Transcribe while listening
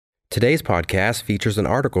Today's podcast features an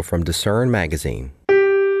article from Discern Magazine.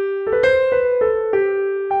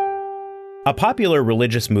 A popular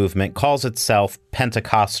religious movement calls itself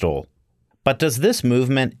Pentecostal. But does this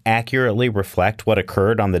movement accurately reflect what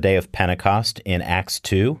occurred on the day of Pentecost in Acts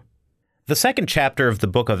 2? The second chapter of the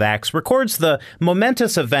book of Acts records the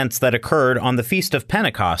momentous events that occurred on the Feast of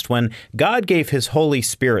Pentecost when God gave his Holy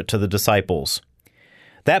Spirit to the disciples.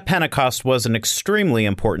 That Pentecost was an extremely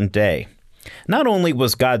important day. Not only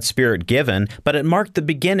was God's Spirit given, but it marked the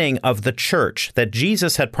beginning of the church that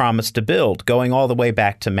Jesus had promised to build, going all the way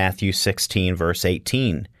back to Matthew 16, verse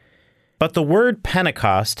 18. But the word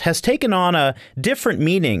Pentecost has taken on a different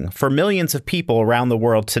meaning for millions of people around the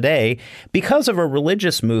world today because of a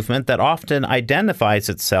religious movement that often identifies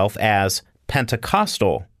itself as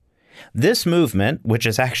Pentecostal. This movement, which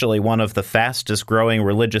is actually one of the fastest growing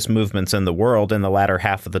religious movements in the world in the latter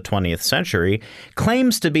half of the 20th century,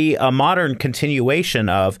 claims to be a modern continuation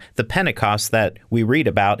of the Pentecost that we read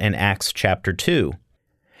about in Acts chapter 2.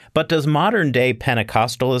 But does modern-day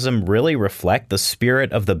Pentecostalism really reflect the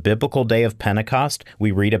spirit of the biblical day of Pentecost we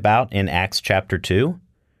read about in Acts chapter 2?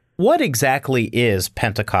 What exactly is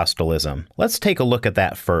Pentecostalism? Let's take a look at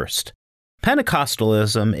that first.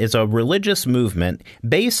 Pentecostalism is a religious movement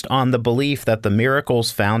based on the belief that the miracles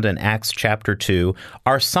found in Acts chapter 2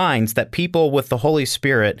 are signs that people with the Holy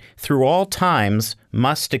Spirit through all times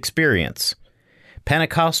must experience.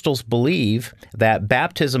 Pentecostals believe that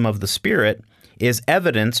baptism of the Spirit is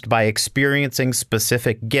evidenced by experiencing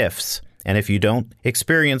specific gifts, and if you don't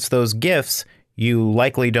experience those gifts, you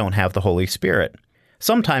likely don't have the Holy Spirit.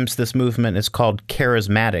 Sometimes this movement is called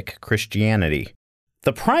charismatic Christianity.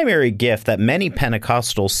 The primary gift that many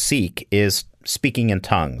Pentecostals seek is speaking in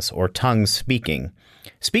tongues, or tongue speaking.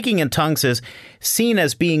 Speaking in tongues is seen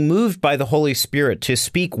as being moved by the Holy Spirit to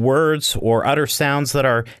speak words or utter sounds that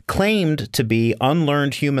are claimed to be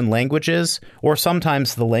unlearned human languages, or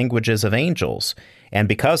sometimes the languages of angels, and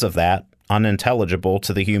because of that, unintelligible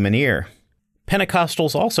to the human ear.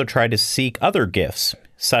 Pentecostals also try to seek other gifts,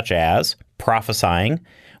 such as prophesying,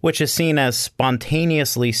 which is seen as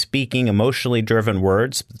spontaneously speaking emotionally driven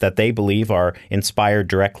words that they believe are inspired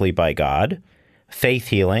directly by God, faith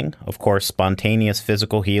healing, of course, spontaneous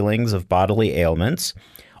physical healings of bodily ailments,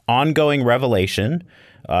 ongoing revelation,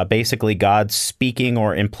 basically God speaking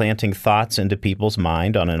or implanting thoughts into people's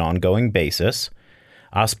mind on an ongoing basis,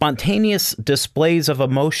 spontaneous displays of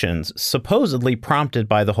emotions supposedly prompted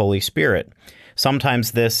by the Holy Spirit.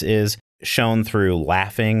 Sometimes this is shown through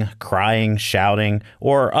laughing, crying, shouting,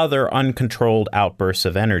 or other uncontrolled outbursts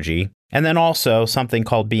of energy, and then also something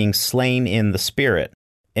called being slain in the Spirit,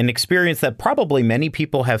 an experience that probably many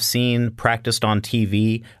people have seen practiced on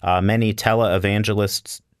TV. Many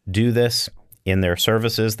televangelists do this in their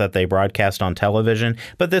services that they broadcast on television,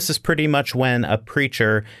 but this is pretty much when a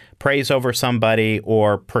preacher prays over somebody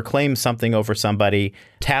or proclaims something over somebody,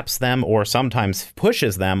 taps them or sometimes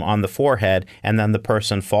pushes them on the forehead, and then the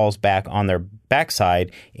person falls back on their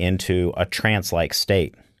backside into a trance-like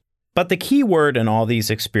state. But the key word in all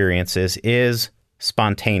these experiences is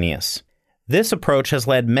spontaneous. This approach has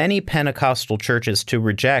led many Pentecostal churches to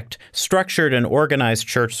reject structured and organized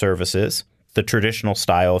church services, the traditional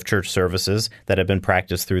style of church services that have been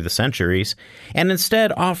practiced through the centuries, and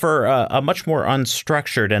instead offer a much more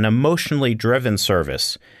unstructured and emotionally driven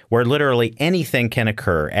service where literally anything can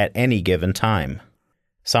occur at any given time.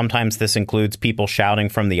 Sometimes this includes people shouting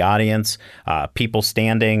from the audience, people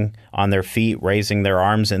standing on their feet, raising their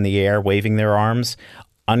arms in the air, waving their arms,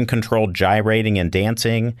 uncontrolled gyrating and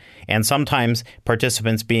dancing, and sometimes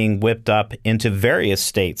participants being whipped up into various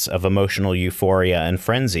states of emotional euphoria and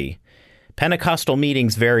frenzy. Pentecostal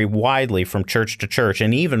meetings vary widely from church to church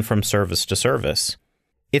and even from service to service.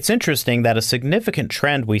 It's interesting that a significant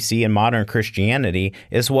trend we see in modern Christianity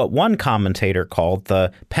is what one commentator called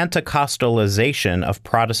the Pentecostalization of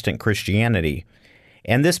Protestant Christianity.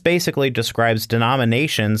 And this basically describes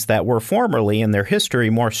denominations that were formerly in their history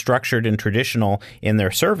more structured and traditional in their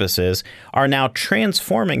services are now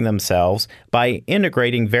transforming themselves by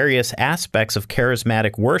integrating various aspects of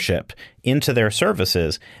charismatic worship into their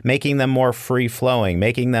services, making them more free-flowing,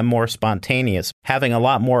 making them more spontaneous, having a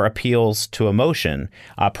lot more appeals to emotion,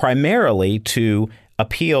 primarily to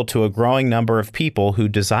appeal to a growing number of people who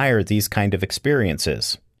desire these kind of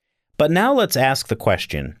experiences. But now let's ask the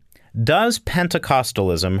question, does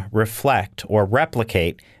Pentecostalism reflect or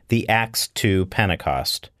replicate the Acts 2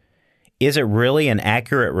 Pentecost? Is it really an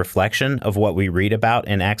accurate reflection of what we read about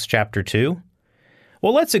in Acts chapter 2?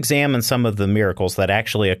 Well, let's examine some of the miracles that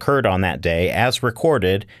actually occurred on that day as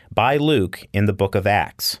recorded by Luke in the book of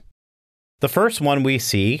Acts. The first one we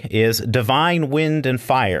see is divine wind and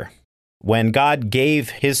fire. When God gave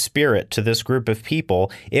his Spirit to this group of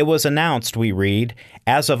people, it was announced, we read,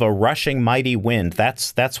 as of a rushing mighty wind.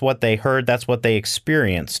 That's what they heard, that's what they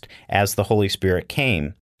experienced as the Holy Spirit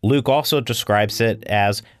came. Luke also describes it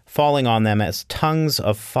as falling on them as tongues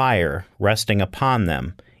of fire resting upon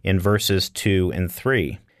them in verses 2 and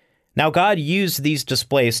 3. Now, God used these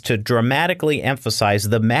displays to dramatically emphasize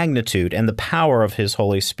the magnitude and the power of his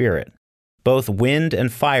Holy Spirit. Both wind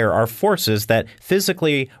and fire are forces that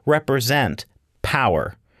physically represent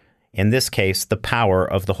power, in this case, the power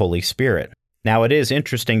of the Holy Spirit. Now, it is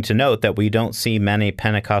interesting to note that we don't see many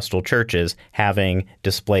Pentecostal churches having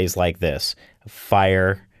displays like this,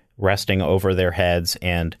 fire resting over their heads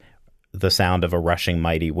and the sound of a rushing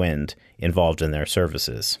mighty wind involved in their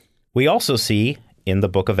services. We also see, in the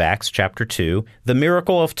book of Acts, chapter 2, the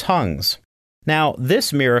miracle of tongues. Now,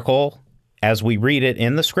 this miracle, as we read it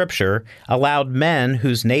in the scripture, allowed men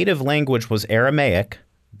whose native language was Aramaic,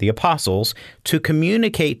 the apostles, to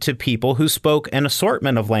communicate to people who spoke an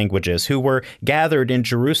assortment of languages, who were gathered in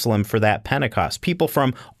Jerusalem for that Pentecost. People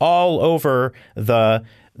from all over the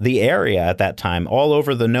area at that time, all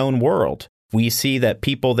over the known world. We see that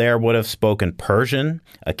people there would have spoken Persian,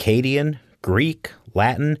 Akkadian, Greek,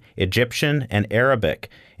 Latin, Egyptian, and Arabic,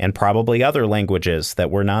 and probably other languages that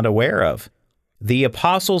we're not aware of. The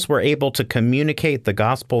apostles were able to communicate the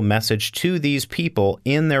gospel message to these people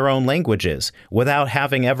in their own languages without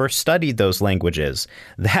having ever studied those languages.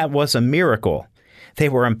 That was a miracle. They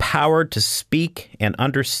were empowered to speak and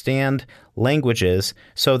understand languages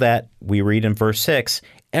so that, we read in verse 6,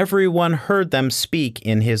 everyone heard them speak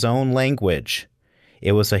in his own language.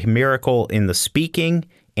 It was a miracle in the speaking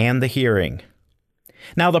and the hearing.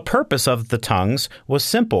 Now, the purpose of the tongues was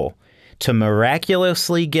simple: to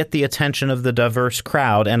miraculously get the attention of the diverse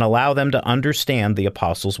crowd and allow them to understand the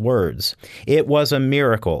apostles' words. It was a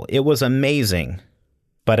miracle. It was amazing.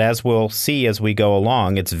 But as we'll see as we go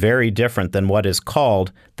along, it's very different than what is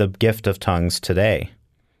called the gift of tongues today.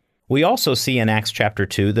 We also see in Acts chapter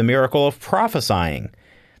 2 the miracle of prophesying.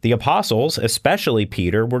 The apostles, especially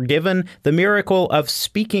Peter, were given the miracle of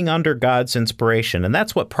speaking under God's inspiration. And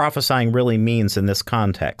that's what prophesying really means in this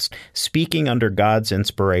context, speaking under God's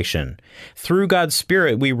inspiration. Through God's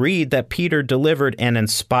Spirit, we read that Peter delivered an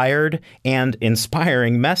inspired and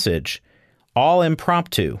inspiring message, all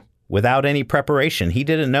impromptu, without any preparation. He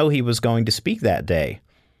didn't know he was going to speak that day.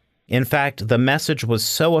 In fact, the message was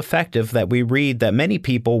so effective that we read that many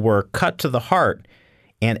people were cut to the heart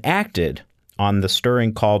and acted on the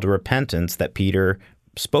stirring call to repentance that Peter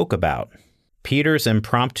spoke about. Peter's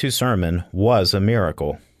impromptu sermon was a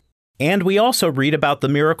miracle. And we also read about the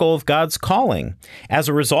miracle of God's calling. As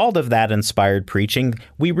a result of that inspired preaching,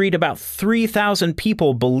 we read about 3,000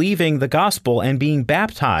 people believing the gospel and being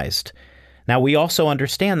baptized. Now, we also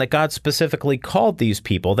understand that God specifically called these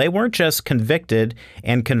people. They weren't just convicted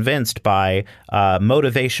and convinced by a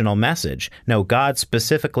motivational message. No, God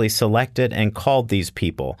specifically selected and called these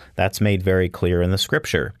people. That's made very clear in the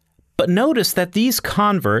scripture. But notice that these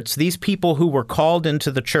converts, these people who were called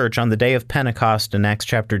into the church on the day of Pentecost in Acts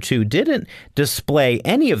chapter 2, didn't display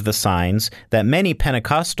any of the signs that many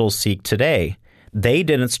Pentecostals seek today. They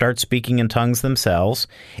didn't start speaking in tongues themselves,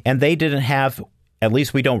 and they didn't have, at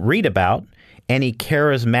least we don't read about, any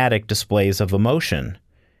charismatic displays of emotion.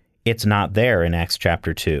 It's not there in Acts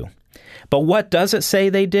chapter 2. But what does it say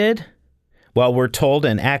they did? Well, we're told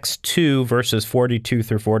in Acts 2, verses 42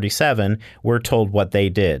 through 47, we're told what they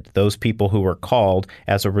did. Those people who were called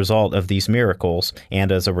as a result of these miracles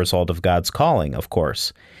and as a result of God's calling, of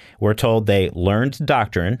course. We're told they learned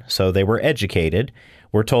doctrine, so they were educated.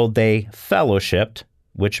 We're told they fellowshipped,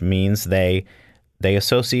 which means they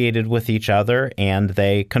associated with each other and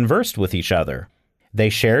they conversed with each other. They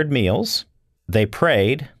shared meals, they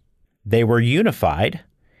prayed, they were unified,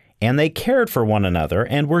 and they cared for one another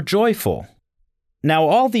and were joyful. Now,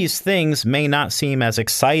 all these things may not seem as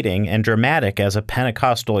exciting and dramatic as a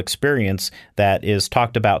Pentecostal experience that is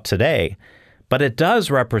talked about today, but it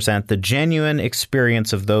does represent the genuine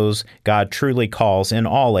experience of those God truly calls in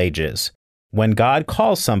all ages. When God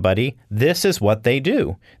calls somebody, this is what they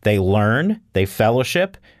do. They learn, they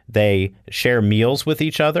fellowship, they share meals with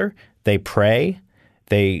each other, they pray,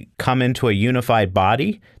 they come into a unified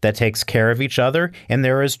body that takes care of each other, and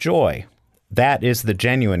there is joy. That is the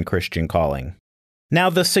genuine Christian calling. Now,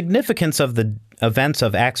 the significance of the events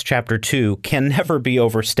of Acts chapter 2 can never be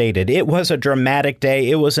overstated. It was a dramatic day.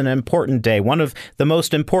 It was an important day, one of the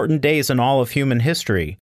most important days in all of human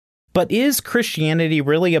history. But is Christianity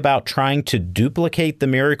really about trying to duplicate the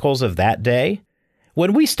miracles of that day?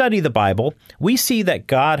 When we study the Bible, we see that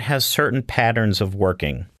God has certain patterns of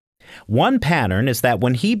working. One pattern is that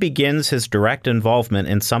when he begins his direct involvement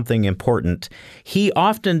in something important, he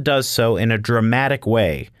often does so in a dramatic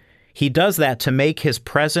way. He does that to make his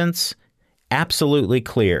presence absolutely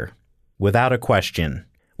clear, without a question.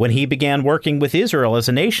 When he began working with Israel as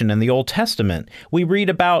a nation in the Old Testament, we read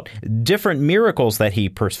about different miracles that he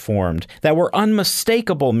performed that were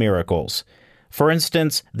unmistakable miracles. For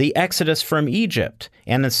instance, the exodus from Egypt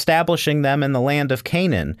and establishing them in the land of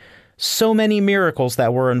Canaan. So many miracles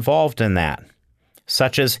that were involved in that,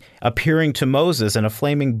 such as appearing to Moses in a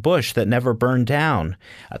flaming bush that never burned down,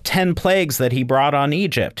 10 plagues that he brought on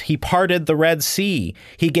Egypt. He parted the Red Sea.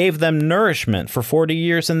 He gave them nourishment for 40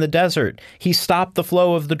 years in the desert. He stopped the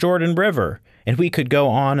flow of the Jordan River. And we could go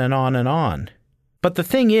on and on and on. But the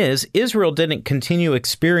thing is, Israel didn't continue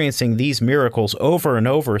experiencing these miracles over and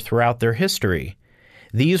over throughout their history.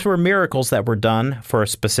 These were miracles that were done for a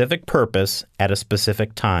specific purpose at a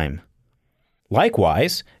specific time.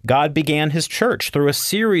 Likewise, God began his church through a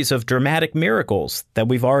series of dramatic miracles that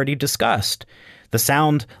we've already discussed. The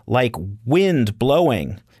sound like wind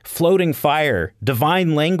blowing, floating fire,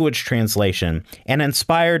 divine language translation, and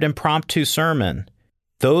inspired impromptu sermon.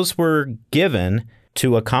 Those were given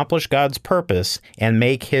to accomplish God's purpose and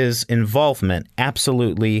make his involvement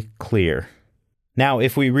absolutely clear. Now,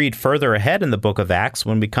 if we read further ahead in the book of Acts,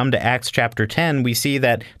 when we come to Acts chapter 10, we see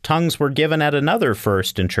that tongues were given at another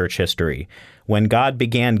first in church history, when God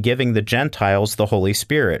began giving the Gentiles the Holy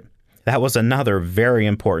Spirit. That was another very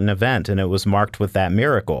important event, and it was marked with that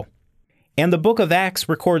miracle. And the book of Acts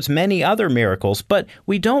records many other miracles, but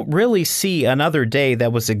we don't really see another day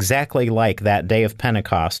that was exactly like that day of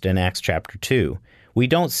Pentecost in Acts chapter 2. We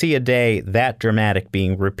don't see a day that dramatic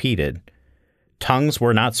being repeated. Tongues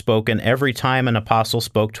were not spoken every time an apostle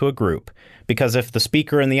spoke to a group, because if the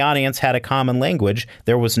speaker in the audience had a common language,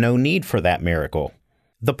 there was no need for that miracle.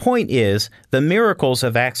 The point is, the miracles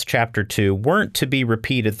of Acts chapter 2 weren't to be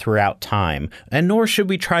repeated throughout time, and nor should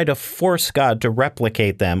we try to force God to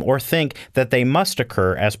replicate them or think that they must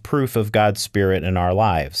occur as proof of God's Spirit in our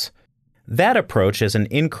lives. That approach is an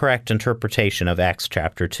incorrect interpretation of Acts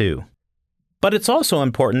chapter 2. But it's also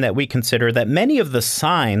important that we consider that many of the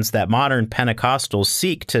signs that modern Pentecostals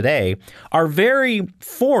seek today are very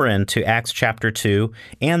foreign to Acts chapter 2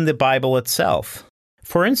 and the Bible itself.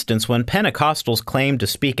 For instance, when Pentecostals claim to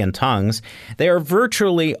speak in tongues, they are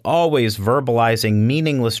virtually always verbalizing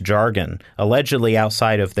meaningless jargon, allegedly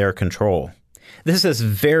outside of their control. This is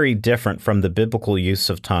very different from the biblical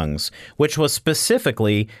use of tongues, which was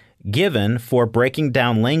specifically given for breaking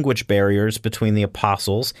down language barriers between the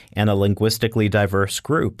apostles and a linguistically diverse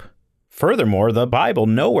group. Furthermore, the Bible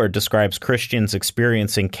nowhere describes Christians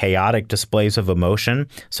experiencing chaotic displays of emotion,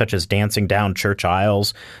 such as dancing down church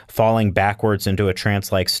aisles, falling backwards into a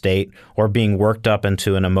trance-like state, or being worked up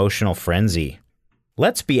into an emotional frenzy.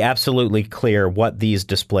 Let's be absolutely clear what these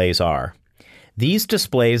displays are. These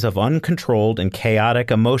displays of uncontrolled and chaotic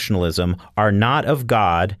emotionalism are not of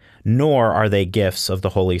God, nor are they gifts of the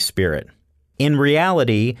Holy Spirit. In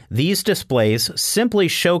reality, these displays simply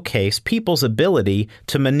showcase people's ability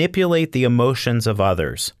to manipulate the emotions of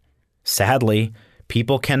others. Sadly,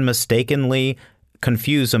 people can mistakenly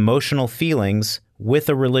confuse emotional feelings with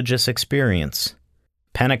a religious experience.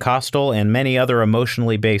 Pentecostal and many other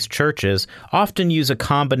emotionally based churches often use a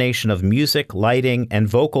combination of music, lighting, and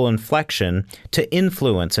vocal inflection to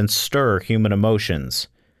influence and stir human emotions.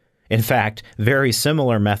 In fact, very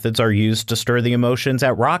similar methods are used to stir the emotions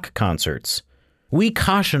at rock concerts. We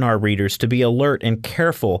caution our readers to be alert and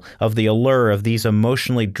careful of the allure of these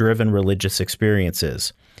emotionally driven religious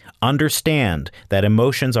experiences. Understand that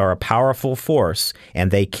emotions are a powerful force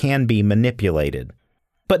and they can be manipulated.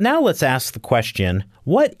 But now let's ask the question,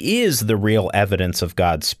 what is the real evidence of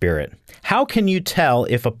God's Spirit? How can you tell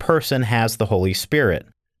if a person has the Holy Spirit?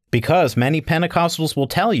 Because many Pentecostals will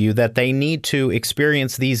tell you that they need to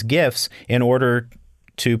experience these gifts in order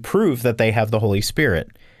to prove that they have the Holy Spirit.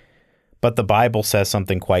 But the Bible says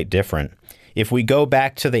something quite different. If we go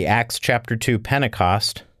back to the Acts chapter 2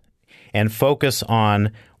 Pentecost and focus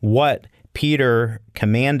on what Peter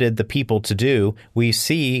commanded the people to do, we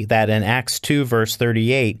see that in Acts 2 verse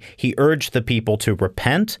 38, he urged the people to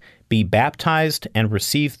repent, be baptized, and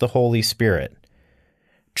receive the Holy Spirit.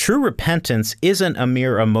 True repentance isn't a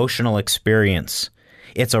mere emotional experience.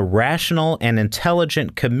 It's a rational and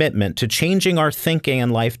intelligent commitment to changing our thinking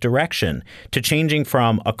and life direction, to changing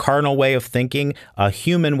from a carnal way of thinking, a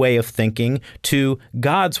human way of thinking, to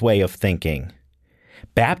God's way of thinking.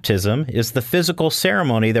 Baptism is the physical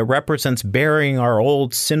ceremony that represents burying our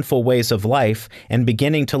old sinful ways of life and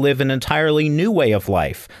beginning to live an entirely new way of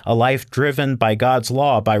life, a life driven by God's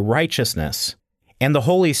law, by righteousness. And the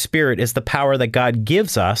Holy Spirit is the power that God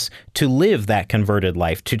gives us to live that converted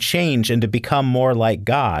life, to change and to become more like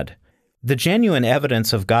God. The genuine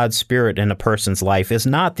evidence of God's Spirit in a person's life is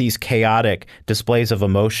not these chaotic displays of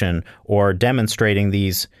emotion or demonstrating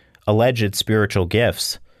these alleged spiritual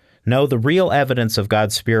gifts. No, the real evidence of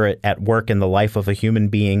God's Spirit at work in the life of a human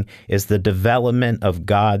being is the development of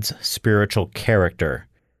God's spiritual character.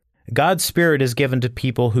 God's Spirit is given to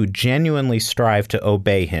people who genuinely strive to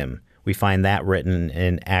obey Him. We find that written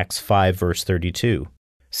in Acts 5, verse 32.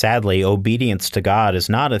 Sadly, obedience to God is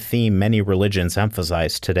not a theme many religions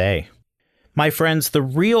emphasize today. My friends, the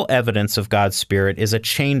real evidence of God's Spirit is a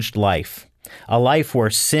changed life, a life where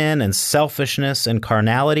sin and selfishness and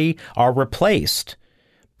carnality are replaced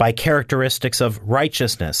by characteristics of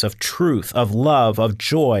righteousness, of truth, of love, of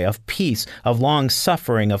joy, of peace, of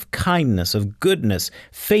long-suffering, of kindness, of goodness,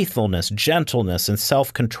 faithfulness, gentleness, and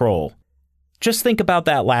self-control. Just think about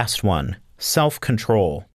that last one,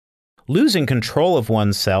 self-control. Losing control of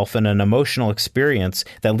oneself in an emotional experience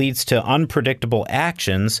that leads to unpredictable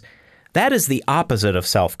actions, that is the opposite of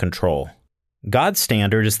self-control. God's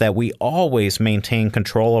standard is that we always maintain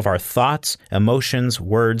control of our thoughts, emotions,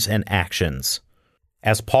 words, and actions.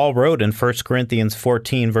 As Paul wrote in 1 Corinthians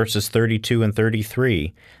 14, verses 32 and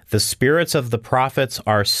 33, the spirits of the prophets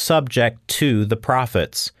are subject to the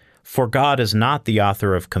prophets, for God is not the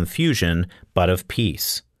author of confusion, but of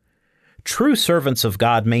peace. True servants of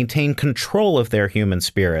God maintain control of their human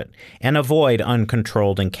spirit and avoid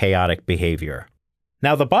uncontrolled and chaotic behavior.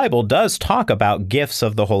 Now, the Bible does talk about gifts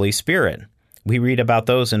of the Holy Spirit. We read about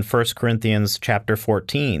those in 1 Corinthians chapter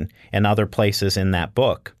 14 and other places in that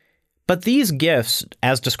book. But these gifts,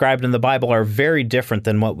 as described in the Bible, are very different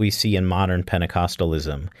than what we see in modern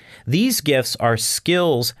Pentecostalism. These gifts are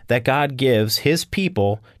skills that God gives His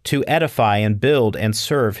people to edify and build and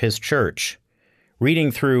serve His church.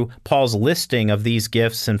 Reading through Paul's listing of these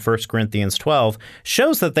gifts in 1 Corinthians 12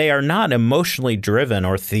 shows that they are not emotionally driven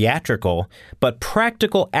or theatrical, but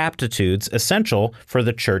practical aptitudes essential for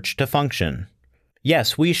the church to function.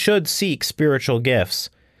 Yes, we should seek spiritual gifts,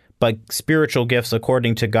 but spiritual gifts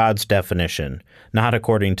according to God's definition, not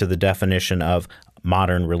according to the definition of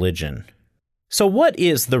modern religion. So what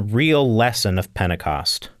is the real lesson of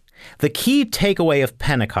Pentecost? The key takeaway of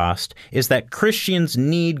Pentecost is that Christians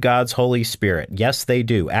need God's Holy Spirit. Yes, they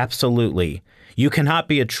do. Absolutely. You cannot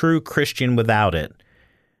be a true Christian without it,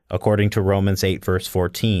 according to Romans 8, verse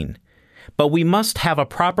 14. But we must have a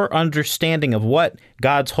proper understanding of what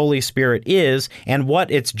God's Holy Spirit is and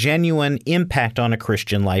what its genuine impact on a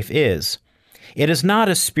Christian life is. It is not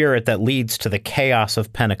a spirit that leads to the chaos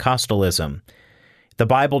of Pentecostalism. The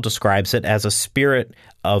Bible describes it as a spirit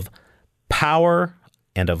of power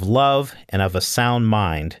and of love and of a sound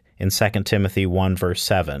mind in 2 Timothy 1, verse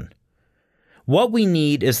 7. What we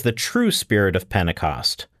need is the true spirit of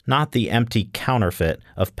Pentecost, not the empty counterfeit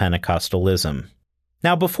of Pentecostalism.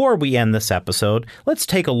 Now, before we end this episode, let's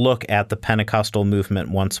take a look at the Pentecostal movement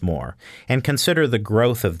once more and consider the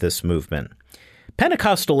growth of this movement.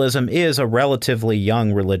 Pentecostalism is a relatively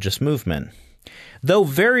young religious movement. Though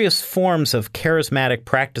various forms of charismatic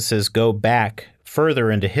practices go back further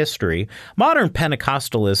into history, modern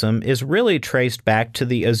Pentecostalism is really traced back to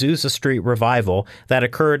the Azusa Street revival that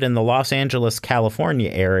occurred in the Los Angeles, California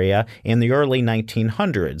area in the early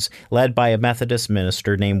 1900s, led by a Methodist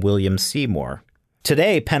minister named William Seymour.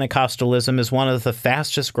 Today, Pentecostalism is one of the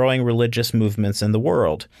fastest-growing religious movements in the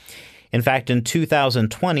world. In fact, in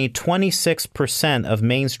 2020, 26% of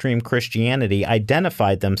mainstream Christianity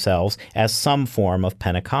identified themselves as some form of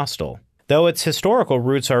Pentecostal. Though its historical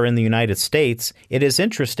roots are in the United States, it is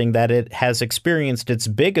interesting that it has experienced its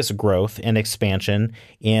biggest growth and expansion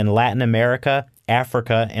in Latin America,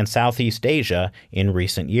 Africa, and Southeast Asia in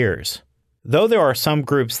recent years. Though there are some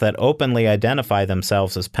groups that openly identify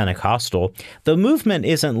themselves as Pentecostal, the movement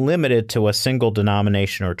isn't limited to a single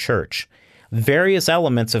denomination or church. Various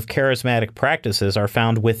elements of charismatic practices are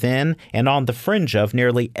found within and on the fringe of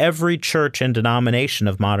nearly every church and denomination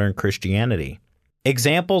of modern Christianity.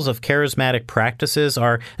 Examples of charismatic practices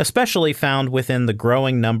are especially found within the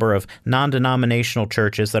growing number of non-denominational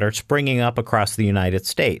churches that are springing up across the United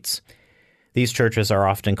States. These churches are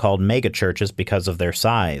often called megachurches because of their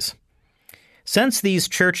size. Since these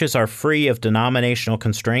churches are free of denominational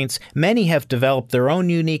constraints, many have developed their own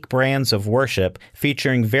unique brands of worship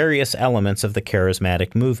featuring various elements of the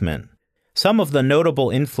charismatic movement. Some of the notable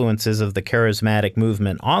influences of the charismatic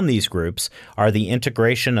movement on these groups are the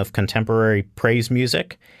integration of contemporary praise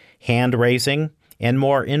music, hand-raising, and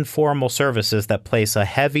more informal services that place a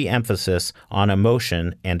heavy emphasis on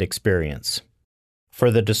emotion and experience.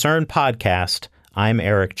 For the Discern Podcast, I'm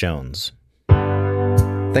Eric Jones.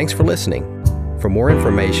 Thanks for listening. For more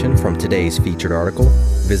information from today's featured article,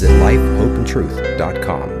 visit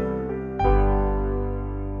lifehopeandtruth.com.